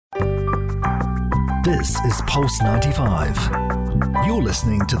This is Pulse 95. You're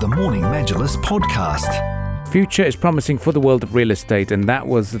listening to the Morning Majlis podcast. Future is promising for the world of real estate, and that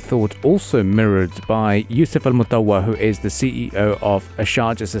was the thought also mirrored by Yousif Al Muttawa, who is the CEO of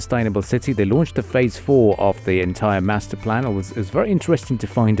Sharjah Sustainable City. They launched the phase 4 of the entire master plan. It was very interesting to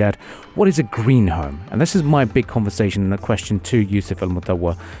find out what is a green home. And this is my big conversation and a question to Yousif Al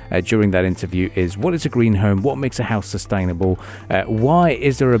Muttawa during that interview is, what is a green home? What makes a house sustainable? Why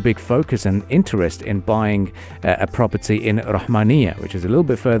is there a big focus and interest in buying a property in Rahmaniya, which is a little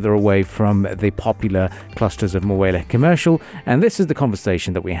bit further away from the popular cluster of Muwaileh Commercial? And this is the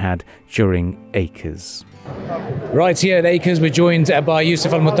conversation that we had during Acres. Right here at Acres, we're joined by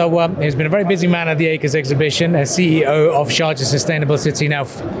Yousif Al Muttawa. He's been a very busy man at the Acres exhibition, as CEO of Sharjah Sustainable City, now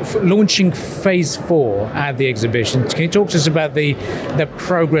launching phase 4 at the exhibition. Can you talk to us about the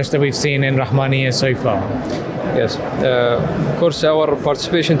progress that we've seen in Rahmaniya so far? Yes, of course, our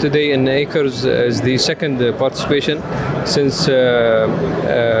participation today in Acres is the second participation since the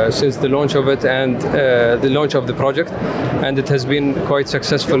launch of it and the launch of the project, and it has been quite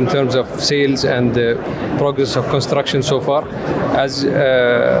successful in terms of sales and progress of construction so far. As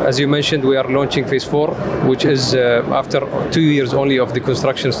you mentioned, we are launching phase 4, which is after 2 years only of the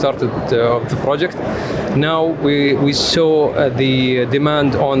construction started of the project. Now we saw the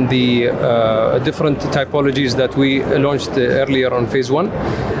demand on the different typologies that we launched earlier on phase 1.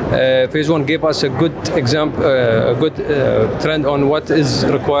 Phase 1 gave us a good example, a good trend on what is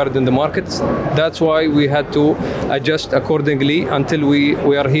required in the market. That's why we had to adjust accordingly until we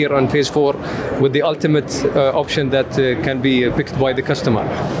are here on phase 4 with the ultimate option that can be picked by the customer.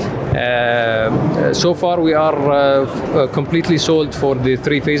 So far we are completely sold for the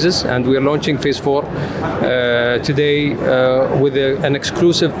 3 phases, and we are launching phase 4 today with an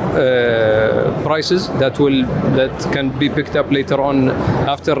exclusive prices that can be picked up later on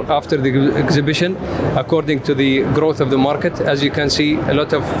after the exhibition according to the growth of the market. As you can see, a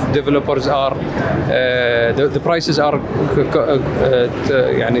lot of developers are the prices are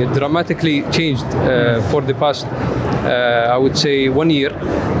dramatically changed for the past I would say 1 year,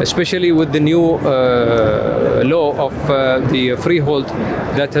 especially with the new law of the freehold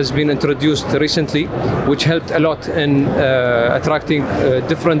that has been introduced recently, which helped a lot in attracting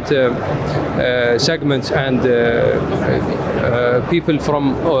different segments and people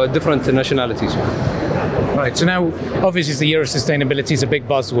from different nationalities. Right, so now obviously the year of sustainability is a big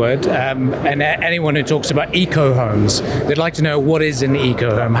buzzword, and anyone who talks about eco-homes, they'd like to know, what is an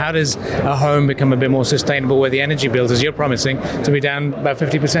eco-home? How does a home become a bit more sustainable where the energy bills, as you're promising, to be down about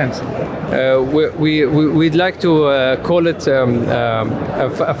 50%? We'd like to call it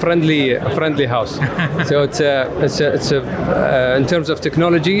a friendly house. So it's in terms of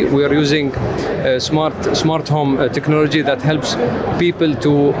technology, we are using smart home technology that helps people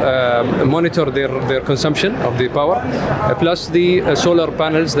to monitor their consumption of the power, plus the solar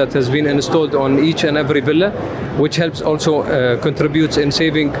panels that has been installed on each and every villa, which helps also contributes in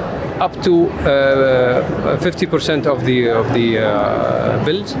saving up to 50% of the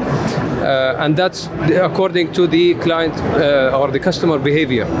bills, and that's according to the client or the customer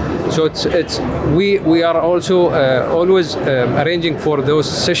behavior. So we are also always arranging for those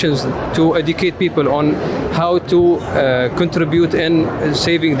sessions to educate people on how to contribute in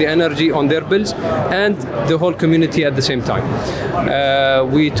saving the energy on their bills and the whole community at the same time.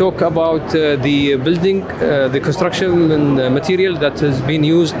 We talk about the building, the construction and material that has been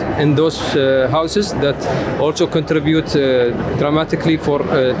used in those houses that also contribute dramatically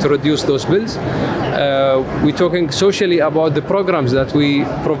to reduce those bills. We're talking socially about the programs that we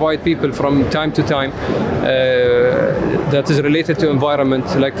provide people from time to time that is related to environment,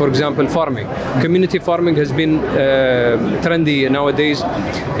 like for example farming. Community farming has been trendy nowadays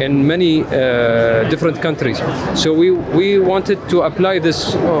in many different countries. So we wanted to apply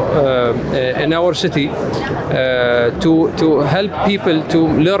this in our city to help people to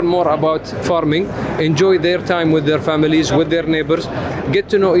learn more about farming, enjoy their time with their families, with their neighbors, get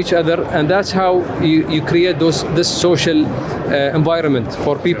to know each other, and that's how you create this social environment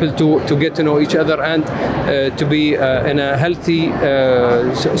for people to get to know each other and to be in a healthy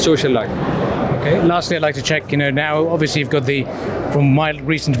social life. Okay. Lastly, I'd like to check, now obviously you've got from my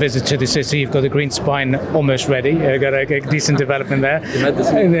recent visit to the city, you've got the green spine almost ready. You've got a decent development there.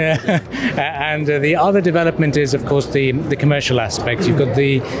 And the other development is, of course, the commercial aspect. You've got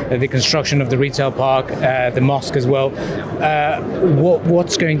the construction of the retail park, the mosque as well.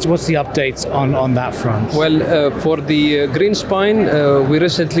 What's the updates on that front? Well, for the green spine, we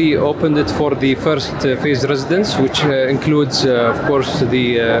recently opened it for the first phase residence, which includes, of course,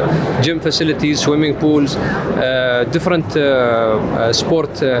 the gym facilities, swimming pools, different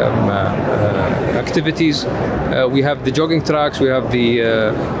sport activities. We have the jogging tracks. We have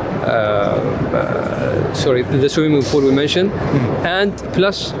the swimming pool we mentioned, and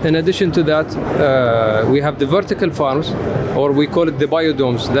plus, in addition to that, we have the vertical farms, or we call it the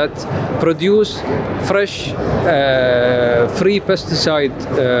biodomes, that produce fresh, free pesticide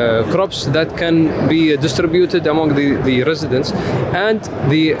crops that can be distributed among the residents, and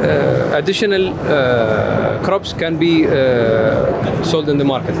the additional crops can be sold in the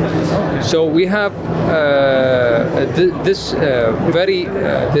market. So we have this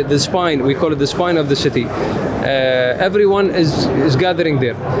the spine, we call it the spine of the city. Everyone is gathering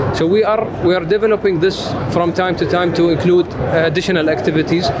there. So we are developing this from time to time to include additional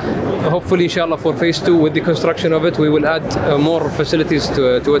activities. Hopefully, inshallah, for phase 2, with the construction of it, we will add more facilities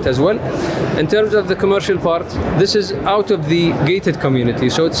to it as well. In terms of the commercial part, this is out of the gated community,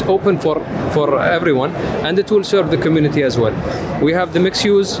 so it's open for everyone, and it will serve the community as well. We have the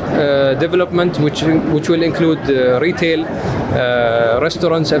mixed-use development, which will include retail,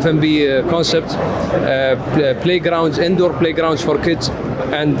 restaurants, F&B concepts, playgrounds, indoor playgrounds for kids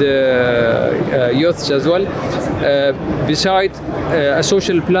and youths as well. Beside a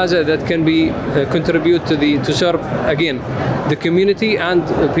social plaza that can be contribute to serve again the community and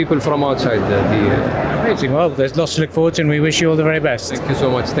people from outside Amazing. Well, there's lots to look forward to, and we wish you all the very best. Thank you so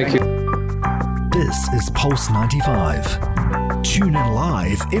much. Thank you. This is Pulse 95. Tune in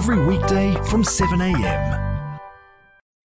live every weekday from 7 a.m.